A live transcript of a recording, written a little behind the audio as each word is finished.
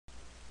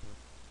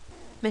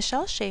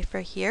Michelle Schaefer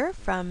here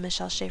from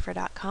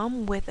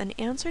michelleschaefer.com with an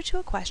answer to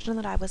a question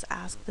that I was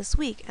asked this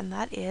week, and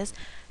that is,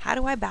 how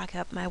do I back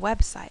up my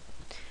website?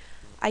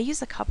 I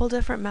use a couple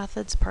different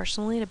methods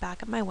personally to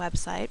back up my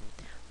website.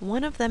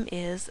 One of them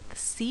is the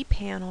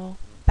cPanel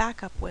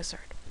Backup Wizard.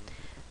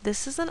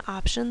 This is an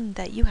option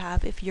that you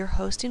have if you're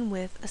hosting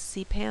with a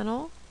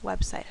cPanel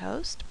website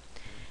host.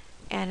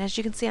 And as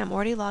you can see, I'm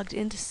already logged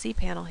into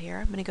cPanel here.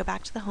 I'm going to go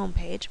back to the home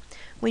page.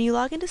 When you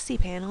log into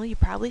cPanel, you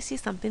probably see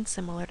something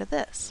similar to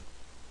this.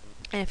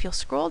 And if you'll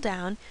scroll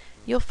down,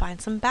 you'll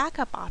find some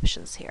backup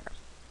options here.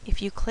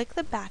 If you click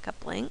the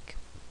backup link,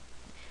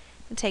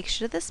 it takes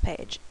you to this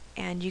page.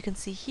 And you can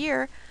see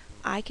here,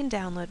 I can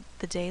download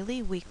the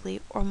daily, weekly,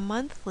 or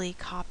monthly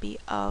copy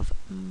of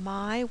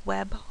my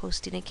web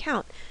hosting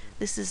account.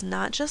 This is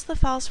not just the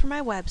files for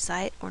my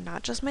website or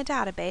not just my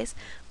database,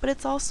 but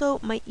it's also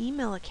my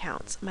email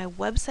accounts, my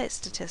website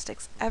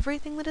statistics,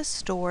 everything that is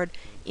stored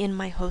in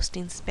my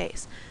hosting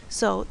space.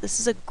 So this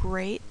is a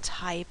great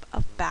type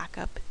of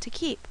backup to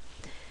keep.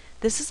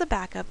 This is a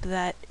backup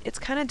that it's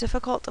kind of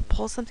difficult to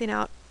pull something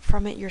out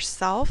from it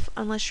yourself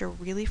unless you're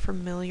really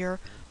familiar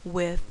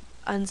with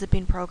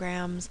unzipping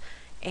programs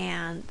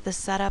and the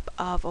setup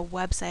of a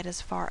website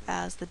as far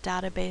as the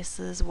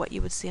databases, what you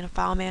would see in a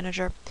file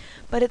manager.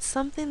 But it's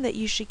something that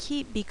you should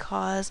keep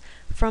because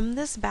from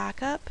this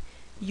backup,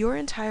 your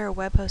entire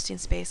web hosting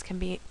space can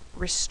be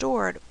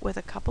restored with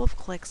a couple of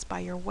clicks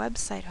by your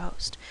website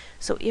host.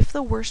 So if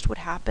the worst would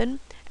happen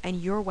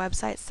and your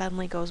website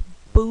suddenly goes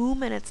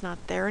boom and it's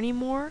not there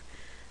anymore,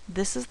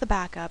 this is the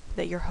backup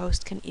that your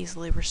host can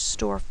easily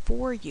restore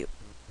for you.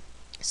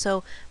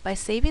 So by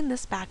saving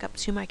this backup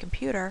to my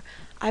computer,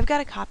 I've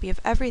got a copy of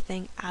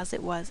everything as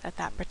it was at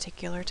that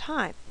particular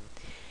time.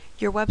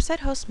 Your website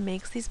host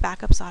makes these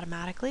backups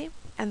automatically,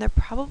 and they're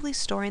probably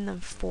storing them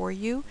for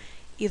you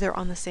either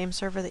on the same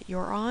server that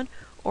you're on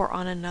or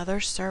on another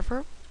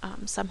server.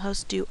 Some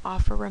hosts do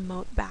offer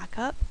remote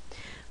backup,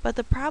 but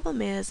the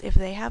problem is if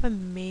they have a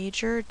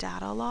major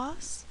data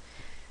loss,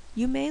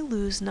 you may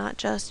lose not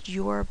just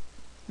your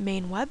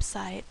main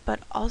website, but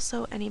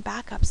also any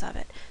backups of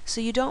it.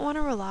 So you don't want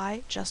to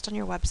rely just on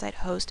your website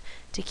host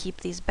to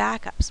keep these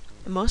backups.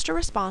 Most are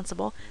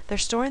responsible, they're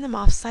storing them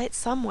off-site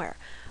somewhere,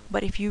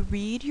 but if you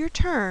read your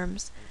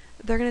terms,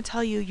 they're going to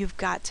tell you you've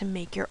got to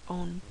make your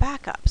own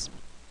backups.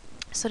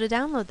 So to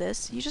download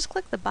this, you just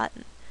click the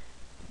button.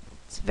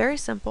 It's very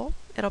simple.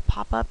 It'll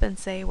pop up and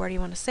say where do you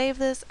want to save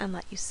this and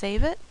let you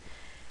save it.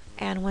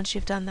 And once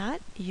you've done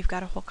that, you've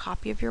got a whole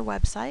copy of your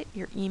website,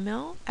 your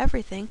email,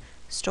 everything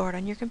stored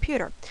on your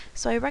computer.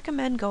 So I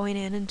recommend going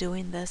in and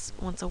doing this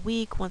once a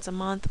week, once a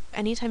month,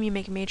 anytime you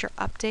make major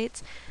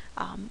updates.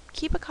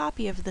 Keep a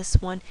copy of this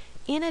one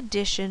in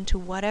addition to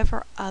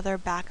whatever other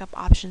backup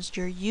options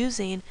you're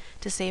using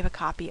to save a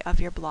copy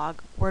of your blog,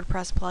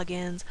 WordPress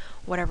plugins,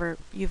 whatever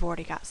you've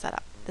already got set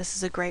up. This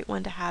is a great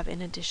one to have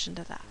in addition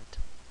to that.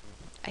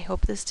 I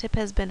hope this tip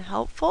has been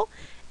helpful,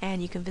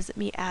 and you can visit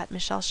me at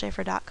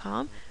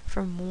michelleschaefer.com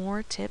for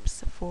more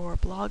tips for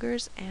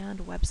bloggers and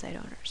website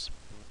owners.